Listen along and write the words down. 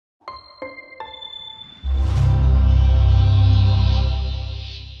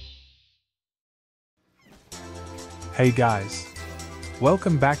Hey guys!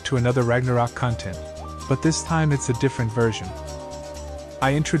 Welcome back to another Ragnarok content, but this time it's a different version.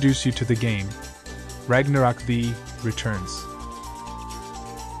 I introduce you to the game, Ragnarok V returns.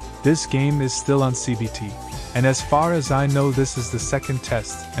 This game is still on CBT, and as far as I know this is the second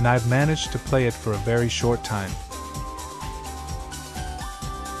test and I've managed to play it for a very short time.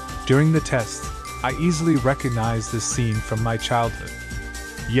 During the test, I easily recognized this scene from my childhood.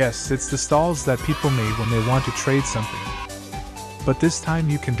 Yes, it's the stalls that people made when they want to trade something. But this time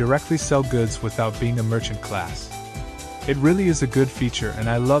you can directly sell goods without being a merchant class. It really is a good feature and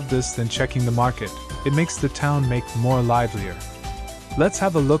I love this than checking the market. It makes the town make more livelier. Let's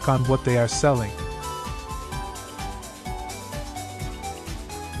have a look on what they are selling.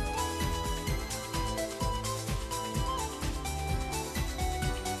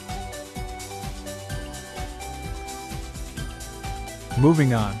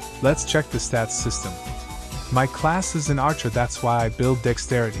 Moving on, let's check the stats system. My class is an archer, that's why I build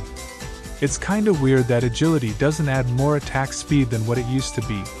dexterity. It's kinda weird that agility doesn't add more attack speed than what it used to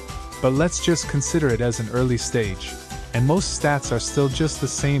be, but let's just consider it as an early stage, and most stats are still just the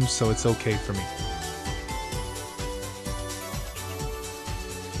same, so it's okay for me.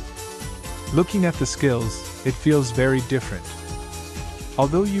 Looking at the skills, it feels very different.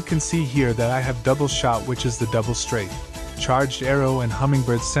 Although you can see here that I have double shot, which is the double strafe, charged arrow and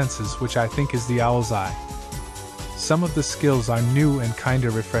hummingbird senses, which I think is the owl's eye. Some of the skills are new and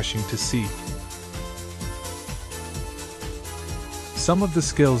kinda refreshing to see. Some of the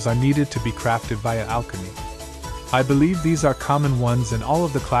skills are needed to be crafted via alchemy. I believe these are common ones and all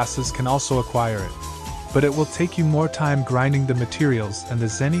of the classes can also acquire it. But it will take you more time grinding the materials and the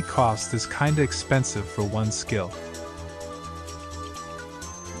zenny cost is kinda expensive for one skill.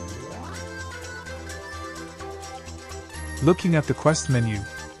 Looking at the quest menu,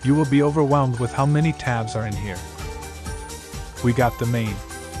 you will be overwhelmed with how many tabs are in here. We got the main,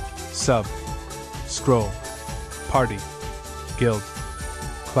 sub, scroll, party, guild,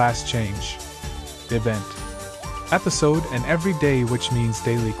 class change, event, episode, and every day, which means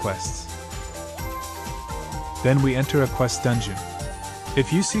daily quests. Then we enter a quest dungeon.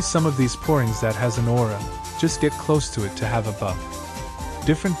 If you see some of these pourings that has an aura, just get close to it to have a buff.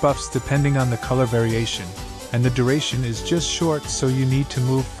 Different buffs depending on the color variation, and the duration is just short, so you need to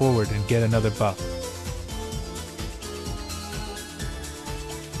move forward and get another buff.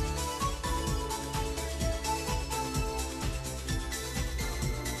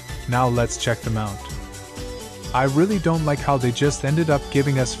 Now let's check the mount. I really don't like how they just ended up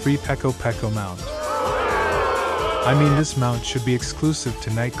giving us free Peko Peko mount. I mean, this mount should be exclusive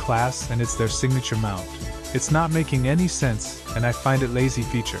to Knight class and it's their signature mount. It's not making any sense, and I find it lazy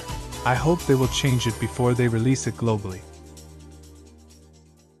feature. I hope they will change it before they release it globally.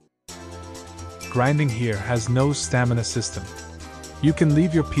 Grinding here has no stamina system. You can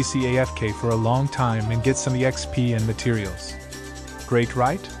leave your PC AFK for a long time and get some EXP and materials. Great,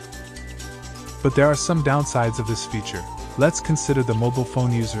 right? But there are some downsides of this feature. Let's consider the mobile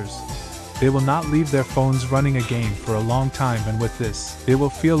phone users. They will not leave their phones running a game for a long time, and with this, they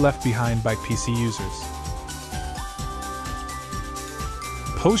will feel left behind by PC users.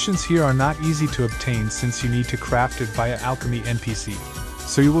 Potions here are not easy to obtain since you need to craft it via alchemy NPC,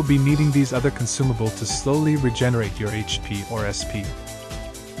 so you will be needing these other consumables to slowly regenerate your HP or SP.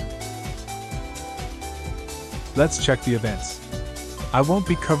 Let's check the events. I won't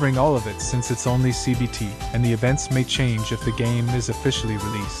be covering all of it since it's only CBT, and the events may change if the game is officially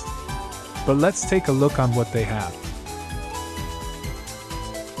released. But let's take a look on what they have.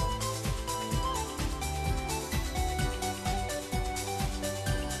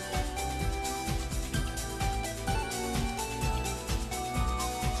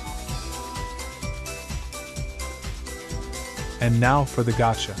 And now for the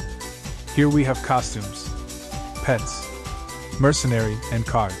gacha. Here we have costumes, pets, mercenary, and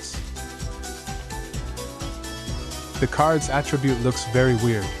cards. The cards attribute looks very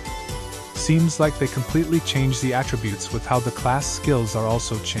weird. Seems like they completely changed the attributes with how the class skills are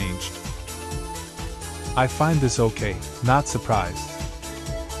also changed. I find this okay, not surprised.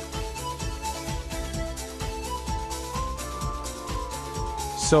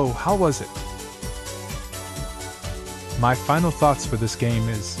 So, how was it? My final thoughts for this game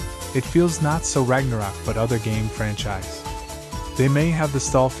is, it feels not so Ragnarok but other game franchise. They may have the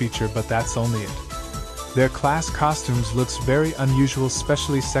stall feature, but that's only it. Their class costumes looks very unusual,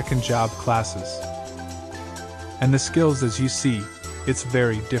 especially second job classes. And the skills, as you see, it's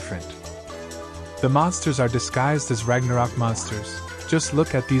very different. The monsters are disguised as Ragnarok monsters. Just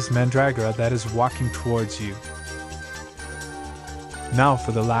look at these mandragora that is walking towards you. Now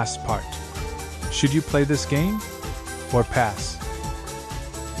for the last part. Should you play this game? or pass?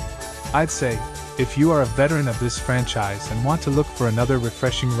 I'd say, if you are a veteran of this franchise and want to look for another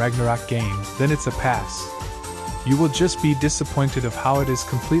refreshing Ragnarok game, then it's a pass. You will just be disappointed of how it is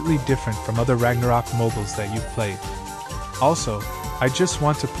completely different from other Ragnarok mobiles that you've played. Also, I just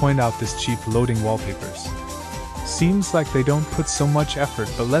want to point out this cheap loading wallpapers. Seems like they don't put so much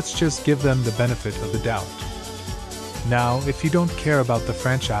effort, but let's just give them the benefit of the doubt. Now, if you don't care about the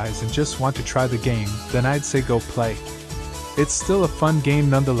franchise and just want to try the game, then I'd say go play. It's still a fun game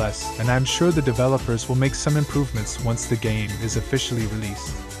nonetheless, and I'm sure the developers will make some improvements once the game is officially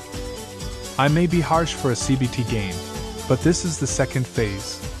released. I may be harsh for a CBT game, but this is the second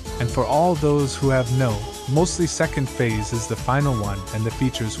phase, and for all those who have mostly second phase is the final one and the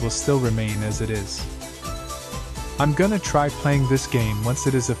features will still remain as it is. I'm gonna try playing this game once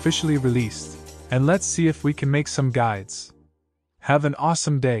it is officially released, and let's see if we can make some guides. Have an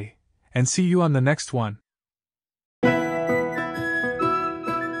awesome day, and see you on the next one.